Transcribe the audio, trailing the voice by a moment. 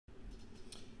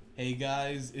Hey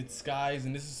guys, it's SKYS,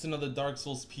 and this is another Dark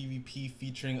Souls PvP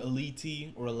featuring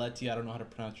Ellitti, or Ellitti, I don't know how to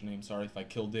pronounce your name, sorry if I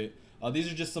killed it.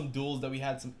 These are just some duels that we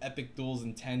had, some epic duels,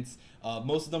 intense.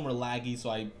 Most of them were laggy,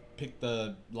 so I picked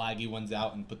the laggy ones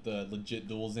out and put the legit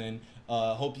duels in.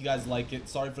 Hope you guys like it.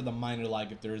 Sorry for the minor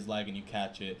lag if there is lag and you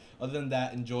catch it. Other than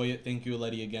that, enjoy it. Thank you,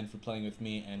 Ellitti, again for playing with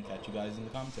me, and catch you guys in the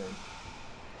commentary.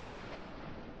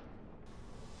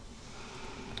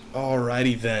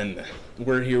 Alrighty then,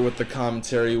 we're here with the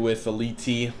commentary with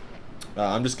Ellitti.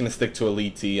 I'm just gonna stick to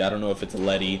Ellitti. I don't know if it's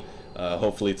Ellitti.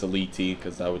 Hopefully it's Ellitti,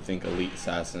 because I would think Elite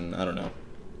Assassin. I don't know.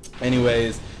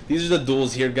 Anyways, these are the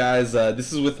duels here, guys.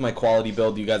 This is with my quality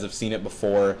build. You guys have seen it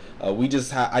before. I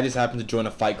just happened to join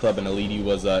a fight club, and Ellitti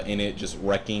was in it, just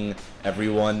wrecking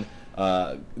everyone.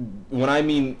 When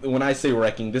I say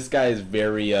wrecking, this guy is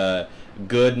very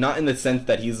good, not in the sense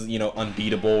that he's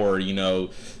unbeatable, or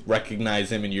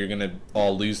recognize him and you're gonna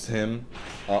all lose to him.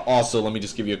 Also, let me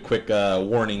just give you a quick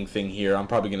warning thing here. I'm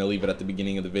probably gonna leave it at the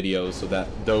beginning of the video so that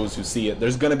those who see it,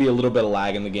 there's gonna be a little bit of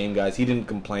lag in the game, guys. He didn't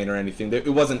complain or anything. It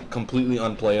wasn't completely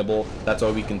unplayable. That's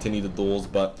why we continue the duels,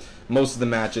 but most of the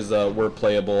matches were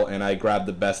playable, and I grabbed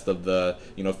the best of the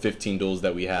 15 duels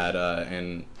that we had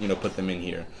and put them in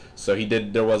here. So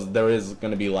there is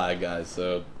gonna be lag, guys,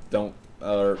 so don't,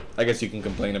 or I guess you can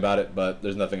complain about it, but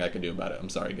there's nothing I can do about it. I'm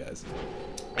sorry, guys.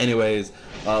 Anyways,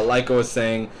 like I was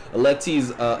saying,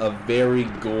 Elletti's a very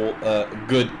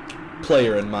good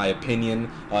player in my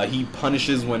opinion. He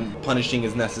punishes when punishing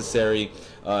is necessary.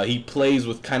 He plays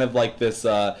with kind of like this,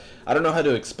 I don't know how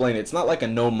to explain it. It's not like a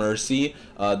no mercy.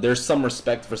 There's some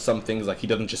respect for some things, like he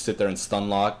doesn't just sit there and stun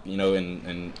lock,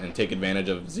 and take advantage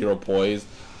of zero poise.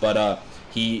 But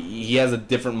he has a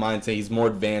different mindset. He's more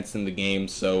advanced in the game,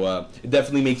 so it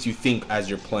definitely makes you think as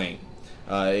you're playing.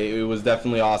 It was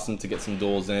definitely awesome to get some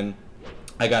duels in.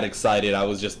 I got excited. I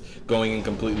was just going in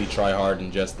completely try hard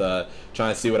and just trying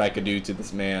to see what I could do to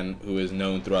this man who is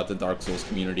known throughout the Dark Souls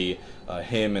community.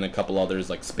 Him and a couple others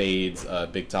like Spades,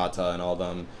 Big Tata, and all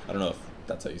them. I don't know if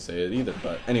that's how you say it either,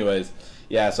 but anyways,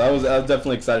 yeah. So I was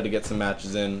definitely excited to get some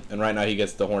matches in. And right now he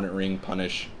gets the Hornet Ring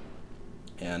punish,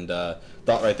 and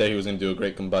thought right there he was gonna do a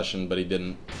great combustion, but he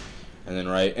didn't.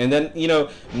 And then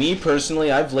me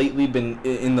personally, I've lately been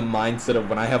in the mindset of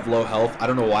when I have low health, I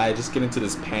don't know why, I just get into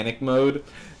this panic mode,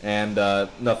 and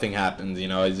nothing happens.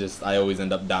 I always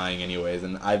end up dying anyways,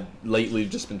 and I've lately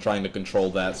just been trying to control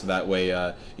that, so that way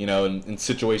in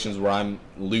situations where I'm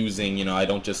losing, I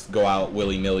don't just go out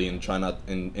willy-nilly and try not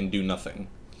and do nothing.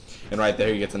 And right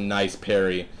there he gets a nice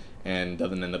parry and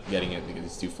doesn't end up getting it because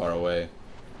he's too far away.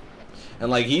 And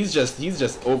like he's just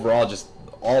overall just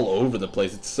all over the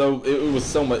place. It was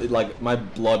so much, like my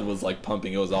blood was like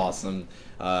pumping. It was awesome.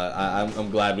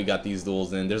 I'm glad we got these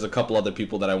duels in. There's a couple other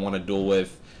people that I want to duel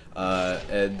with.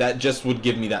 That just would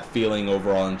give me that feeling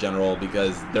overall in general,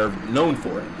 because they're known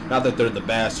for it. Not that they're the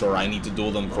best or I need to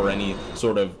duel them for any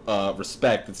sort of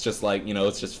respect. It's just like,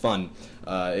 it's just fun.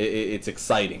 It's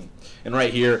exciting. And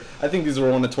right here, I think these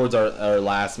were towards our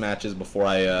last matches before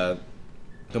I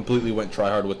completely went try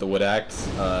hard with the wood axe.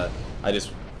 I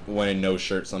just went in no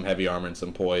shirt, some heavy armor, and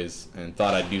some poise, and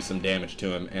thought I'd do some damage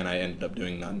to him, and I ended up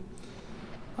doing none.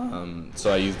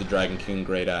 So I used the Dragon King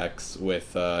Great Axe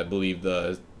with, I believe,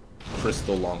 the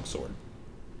Crystal Longsword.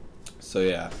 So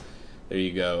yeah, there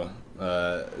you go.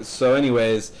 So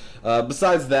anyways,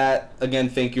 besides that, again,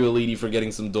 thank you, Ellitti, for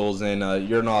getting some duels in.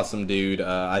 You're an awesome dude.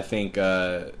 I think,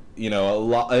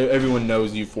 everyone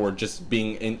knows you for just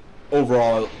being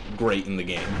overall great in the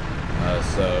game.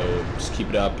 So just keep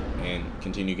it up and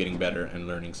continue getting better and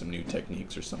learning some new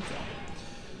techniques or something.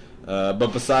 But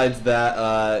besides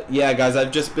that, yeah, guys,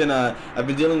 I've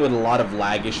been dealing with a lot of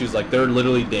lag issues. Like, there are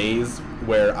literally days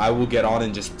where I will get on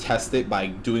and just test it by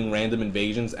doing random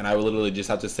invasions, and I will literally just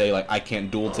have to say, like, I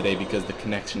can't duel today because the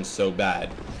connection's so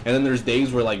bad. And then there's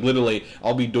days where, like, literally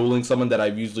I'll be dueling someone that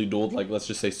I've usually dueled, like, let's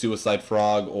just say Suicide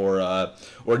Frog, or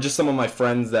just some of my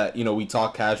friends that we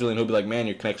talk casually, and he'll be like, man,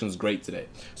 your connection's great today.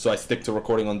 So I stick to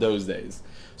recording on those days.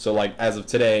 So, like, as of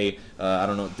today, I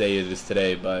don't know what day it is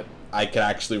today, but I could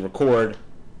actually record,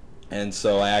 and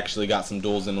so I actually got some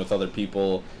duels in with other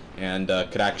people, and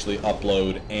could actually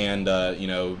upload and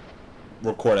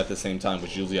record at the same time,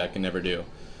 which usually I can never do.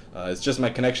 It's just my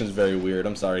connection's very weird.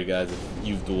 I'm sorry, guys, if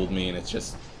you've dueled me and it's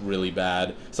just really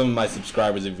bad. Some of my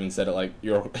subscribers have even said it, like,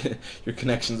 your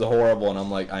connection's horrible, and I'm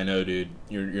like, I know, dude.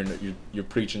 You're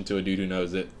preaching to a dude who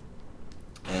knows it.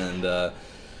 And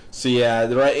so yeah,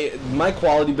 my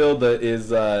quality build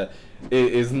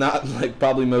is not like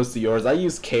probably most of yours. I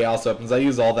use chaos weapons. I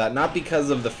use all that, not because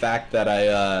of the fact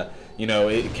that you know,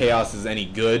 Chaos is any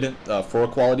good for a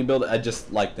quality build. I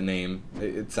just like the name.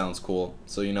 It sounds cool.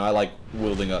 So, you know, I like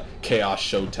wielding a Chaos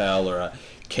Shotel or a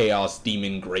Chaos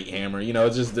Demon Great Hammer. You know,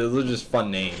 those are just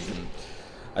fun names. And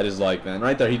I just like that. And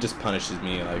right there, he just punishes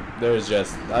me. Like, I was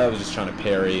just trying to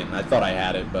parry, and I thought I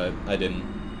had it, but I didn't.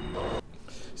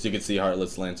 So you can see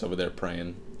Heartless Lance over there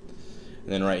praying. And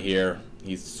then right here,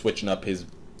 he's switching up his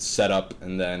setup,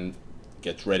 and then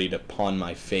gets ready to pawn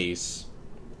my face.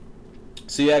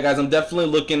 So yeah, guys, I'm definitely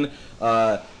looking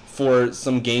for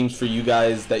some games for you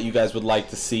guys that you guys would like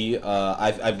to see.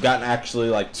 I've gotten actually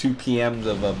like 2 PMs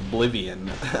of Oblivion.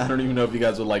 I don't even know if you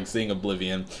guys would like seeing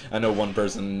Oblivion. I know one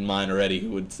person in mine already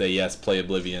who would say yes, play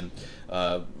Oblivion.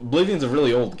 Oblivion's a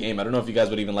really old game. I don't know if you guys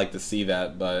would even like to see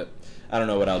that, but I don't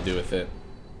know what I'll do with it.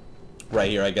 Right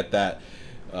here, I get that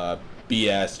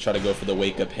BS, try to go for the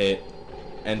wake-up hit,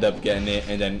 end up getting it,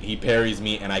 and then he parries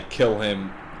me, and I kill him,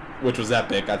 which was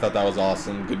epic. I thought that was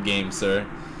awesome. Good game, sir.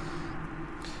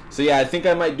 So yeah, I think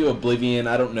I might do Oblivion.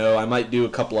 I don't know. I might do a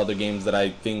couple other games that I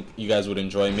think you guys would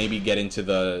enjoy. Maybe get into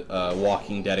the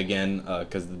Walking Dead again,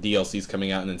 because the DLC is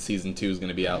coming out, and then Season 2 is going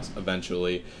to be out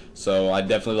eventually. So I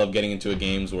definitely love getting into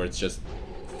games where it's just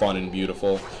fun and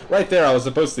beautiful. Right there, I was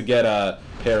supposed to get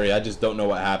parry. I just don't know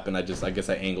what happened. I guess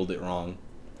I angled it wrong.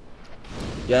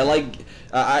 Yeah,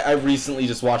 I recently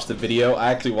just watched a video.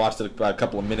 I actually watched it a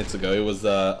couple of minutes ago. It was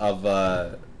of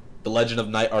The Legend of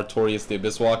Knight Artorias the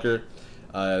Abyss Walker.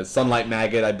 Sunlight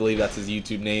Maggot, I believe that's his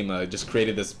YouTube name, just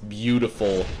created this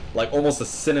beautiful, like almost a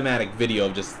cinematic video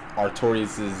of just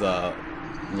Artorias'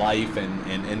 life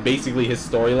and basically his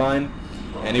storyline.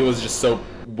 And it was just so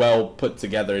well put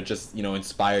together. It just, you know,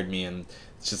 inspired me, and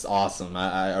it's just awesome.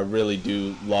 I really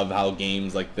do love how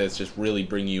games like this just really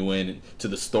bring you in to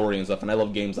the story and stuff, and I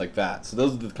love games like that. So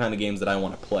those are the kind of games that I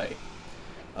want to play.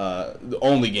 The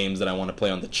only games that I want to play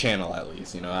on the channel, at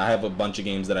least. You know, I have a bunch of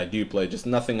games that I do play, just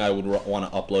nothing I would want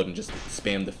to upload and just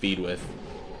spam the feed with.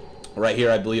 Right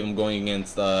here, I believe I'm going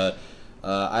against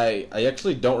I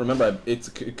actually don't remember.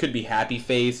 It could be Happy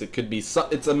Face. It could be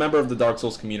it's a member of the Dark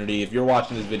Souls community. If you're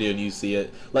watching this video and you see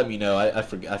it, let me know.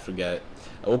 I forget.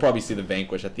 We'll probably see the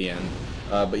Vanquish at the end.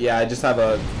 But yeah, I just have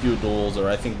a few duels, or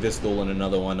I think this duel and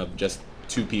another one of just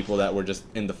 2 people that were just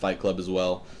in the Fight Club as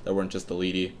well, that weren't just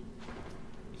Ellitti.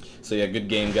 So yeah, good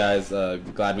game, guys.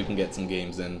 Glad we can get some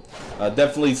games in.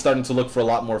 Definitely starting to look for a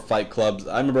lot more fight clubs.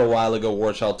 I remember a while ago,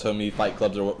 Warchild told me fight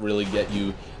clubs are what really get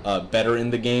you better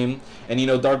in the game. And you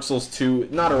know, Dark Souls 2,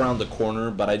 not around the corner,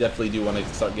 but I definitely do want to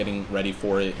start getting ready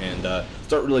for it and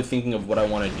start really thinking of what I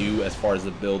want to do as far as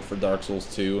the build for Dark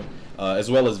Souls 2,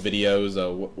 as well as videos,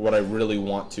 what I really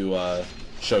want to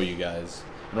show you guys.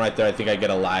 And right there, I think I get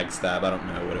a lag stab. I don't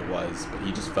know what it was, but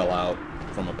he just fell out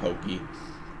from a pokey.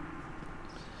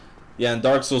 Yeah, in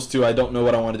Dark Souls 2, I don't know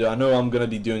what I want to do. I know I'm gonna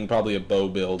be doing probably a bow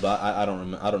build. I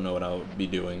don't know what I'll be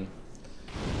doing.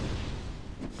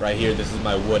 Right here, this is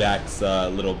my wood axe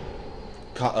little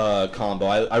combo.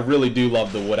 I really do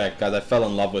love the wood axe, guys. I fell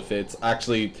in love with it. It's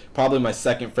actually probably my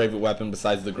second favorite weapon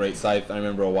besides the Great Scythe. I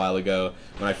remember a while ago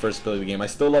when I first played the game. I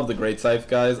still love the Great Scythe,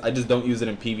 guys. I just don't use it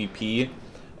in PvP.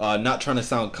 Not trying to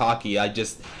sound cocky. I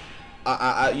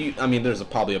mean, there's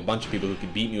probably a bunch of people who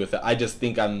could beat me with it. I just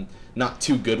think I'm not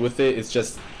too good with it. It's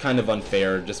just kind of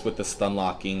unfair, just with the stun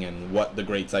locking and what the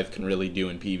Great Scythe can really do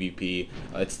in PvP.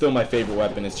 It's still my favorite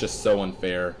weapon. It's just so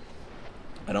unfair.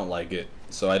 I don't like it,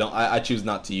 so I choose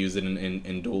not to use it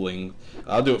in dueling.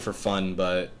 I'll do it for fun,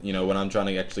 but you know, when I'm trying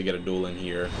to actually get a duel in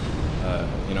here,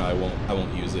 you know, I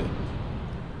won't use it.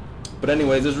 But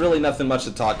anyways, there's really nothing much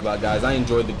to talk about, guys. I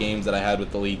enjoyed the games that I had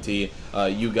with Ellitti.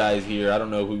 You guys here, I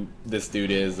don't know who this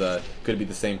dude is. Could be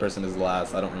the same person as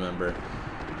last. I don't remember.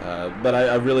 But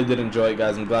I really did enjoy it,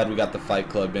 guys. I'm glad we got the Fight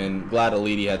Club in. Glad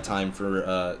Ellitti had time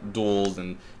for duels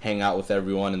and hang out with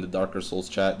everyone in the Darker Souls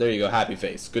chat. There you go, Happy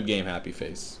Face. Good game, Happy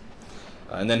Face.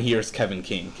 And then here's Kevin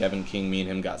King. Kevin King, me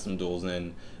and him got some duels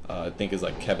in. I think it's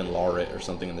like Kevin Laurit or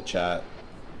something in the chat.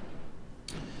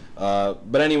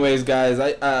 But anyways, guys,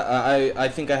 I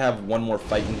think I have one more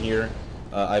fight in here,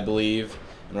 I believe.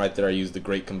 And right there I used the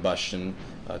Great Combustion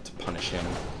to punish him.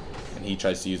 And he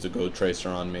tries to use the Gold Tracer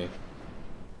on me.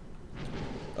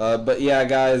 But yeah,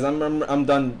 guys, I'm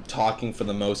done talking for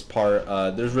the most part.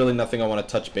 There's really nothing I want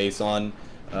to touch base on,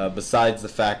 besides the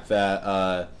fact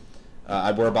that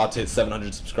we're about to hit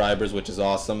 700 subscribers, which is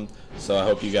awesome. So I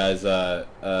hope you guys will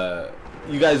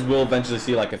eventually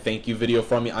see like a thank you video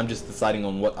from me. I'm just deciding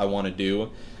on what I want to do,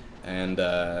 and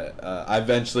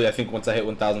eventually, I think once I hit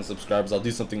 1,000 subscribers, I'll do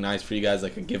something nice for you guys,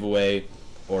 like a giveaway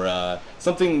or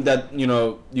something that you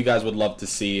know you guys would love to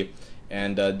see.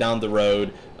 and down the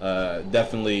road,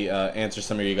 definitely answer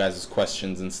some of you guys'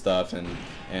 questions and stuff,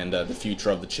 and the future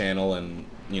of the channel, and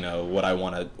you know what I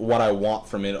want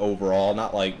from it overall.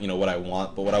 Not like, you know, what I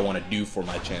want, but what I want to do for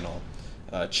my channel.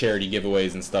 Charity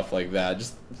giveaways and stuff like that.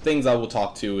 Just things I will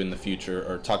talk to in the future,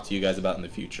 or talk to you guys about in the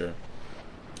future.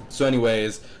 So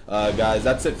anyways, guys,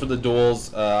 that's it for the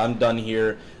duels. I'm done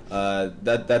here.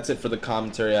 That's it for the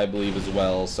commentary, I believe, as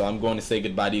well. So I'm going to say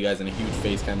goodbye to you guys in a huge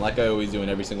face cam, like I always do in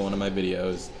every single one of my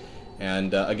videos.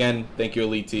 And again, thank you,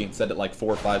 Ellitti. Said it like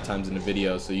 4 or 5 times in the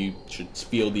video, so you should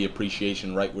feel the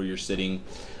appreciation right where you're sitting.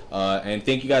 And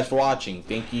thank you guys for watching.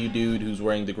 Thank you, dude, who's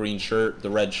wearing the green shirt, the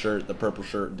red shirt, the purple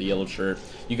shirt, the yellow shirt.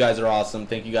 You guys are awesome.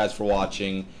 Thank you guys for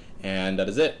watching. And that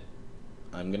is it.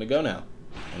 I'm going to go now.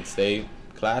 And stay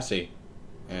classy.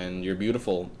 And you're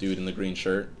beautiful, dude in the green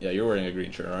shirt. Yeah, you're wearing a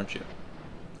green shirt, aren't you?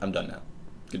 I'm done now.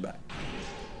 Goodbye.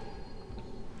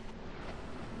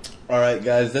 Alright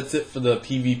guys, that's it for the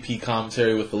PvP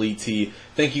commentary with Ellitti.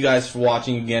 Thank you guys for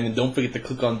watching again, and don't forget to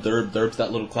click on Derp. Derp's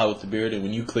that little cloud with the beard, and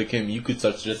when you click him, you could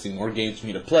start suggesting more games for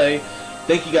me to play.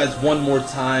 Thank you guys one more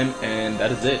time, and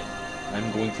that is it. I'm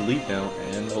going to leave now,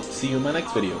 and hope to see you in my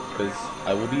next video, because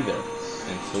I will be there.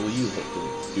 And so will you,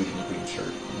 hopefully, dude in the green shirt.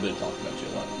 I'm going to talk about you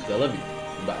a lot, because I love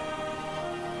you. Bye.